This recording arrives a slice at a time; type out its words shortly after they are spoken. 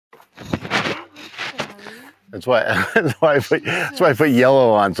That's why I put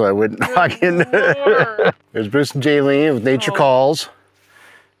yellow on so I wouldn't walk in. There's Bruce and Jaylene with Nature Calls.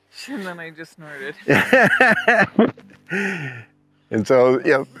 And then I just snorted. And so,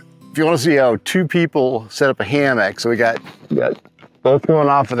 you know, if you want to see how two people set up a hammock, so we got both going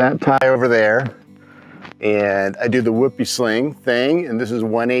off of that tie over there. And I do the whoopee sling thing, and this is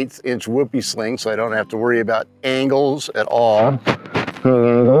 1/8 inch whoopee sling, so I don't have to worry about angles at all.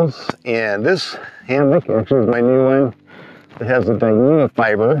 Angles. And this hammock actually is my new one. It has the Dyneema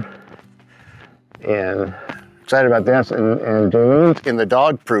fiber. And excited about this. And Jaylene's in the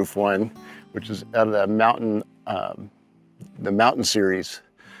dog-proof one, which is out of the mountain series.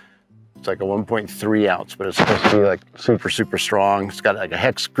 It's like a 1.3 ounce, but it's supposed to be like super, super strong. It's got like a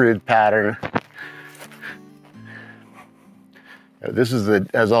hex grid pattern. This is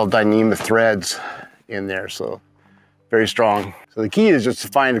has all Dyneema threads in there, so very strong. So the key is just to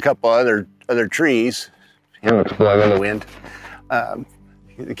find a couple other trees. Hammocks blowing in the wind.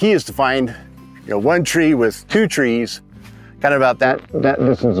 The key is to find, one tree with two trees, kind of about that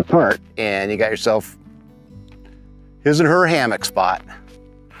distance apart, and you got yourself his and her hammock spot.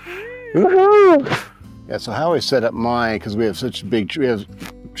 Woohoo! Yeah, so how I set up mine, because we have such big trees, we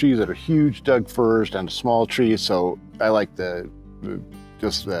have trees that are huge Doug firs down to small trees, so I like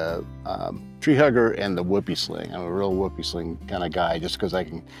just the tree hugger and the whoopee sling. I'm a real whoopee sling kind of guy, just because I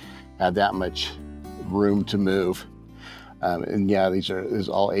can have that much room to move. And yeah, this is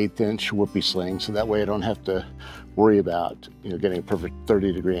all 1/8 inch whoopee slings, so that way I don't have to worry about getting a perfect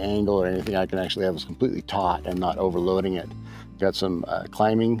 30-degree angle or anything. I can actually have this completely taut and not overloading it. Got some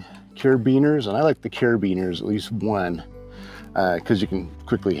climbing carabiners, and I like the carabiners, at least one, because you can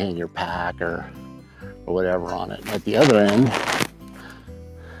quickly hang your pack or whatever on it. At the other end,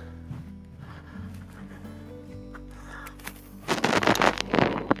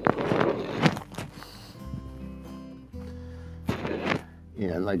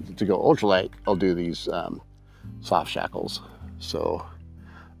 and like to go ultralight, I'll do these soft shackles. So,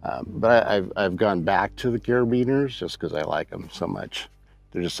 but I've gone back to the carabiners just because I like them so much.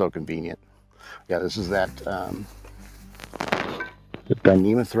 They're just so convenient. Yeah, this is that the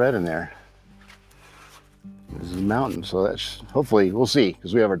Dyneema thread in there. This is a mountain, so that's hopefully we'll see,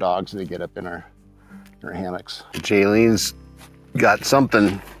 because we have our dogs and they get up in our hammocks. Jaylene's got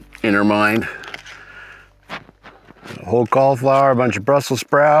something in her mind. A whole cauliflower, a bunch of Brussels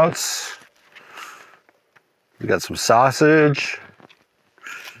sprouts. We got some sausage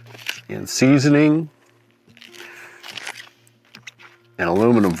and seasoning and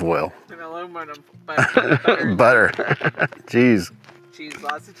aluminum foil. And aluminum butter. Butter. Cheese. Cheese,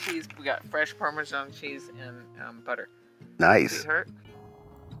 lots of cheese. We got fresh Parmesan cheese and butter. Nice.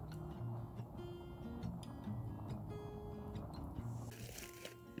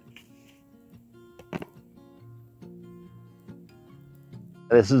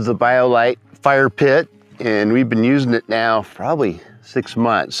 This is the Biolite Firepit, and we've been using it now for probably 6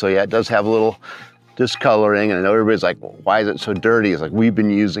 months. So yeah, it does have a little discoloring, and I know everybody's like, well, why is it so dirty? It's like, we've been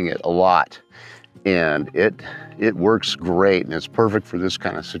using it a lot, and it works great, and it's perfect for this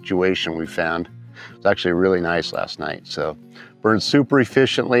kind of situation we found. It's actually really nice last night. So burns super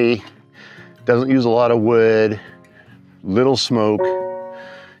efficiently, doesn't use a lot of wood, little smoke.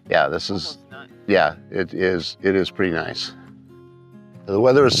 Yeah, it is pretty nice. The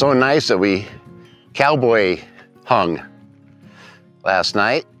weather was so nice that we cowboy hung last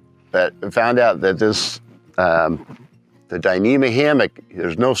night, but I found out that this, the Dyneema hammock,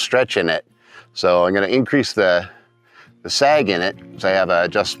 there's no stretch in it. So I'm gonna increase the sag in it, because I have an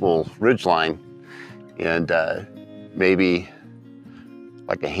adjustable ridge line, and maybe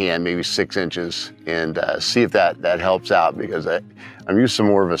like a hand, maybe 6 inches, and see if that helps out, because I'm used to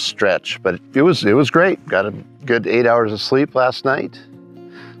more of a stretch. But it was great. Got a good 8 hours of sleep last night.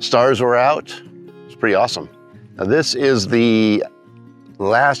 Stars were out. It's pretty awesome. Now this is the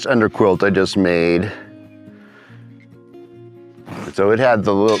last underquilt I just made. So it had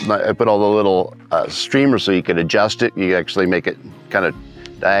the little, I put all the little streamers so you could adjust it. You actually make it kind of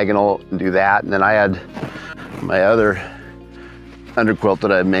diagonal and do that. And then I had my other underquilt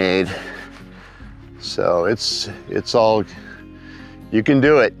that I made. So it's all, you can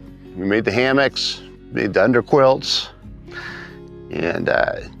do it. We made the hammocks, made the underquilts, and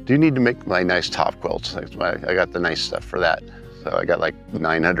do need to make my nice top quilts. I got the nice stuff for that. So I got like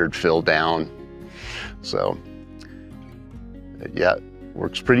 900 filled down. So yeah,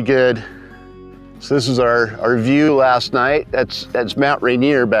 works pretty good. So this is our view last night. That's Mount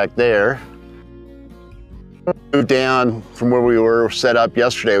Rainier back there. Moved down from where we were set up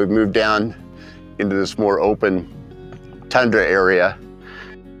yesterday. We moved down into this more open tundra area.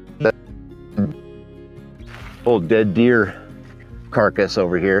 Old dead deer carcass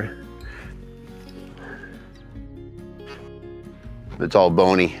over here. It's all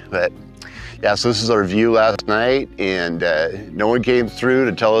bony, but yeah, so this is our view last night, and no one came through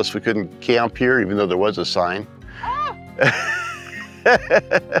to tell us we couldn't camp here, even though there was a sign.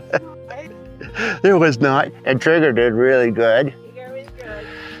 There was not, and Trigger did really good. Trigger was good.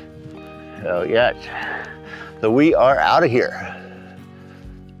 So yes, so we are out of here.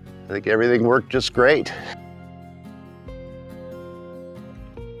 I think everything worked just great.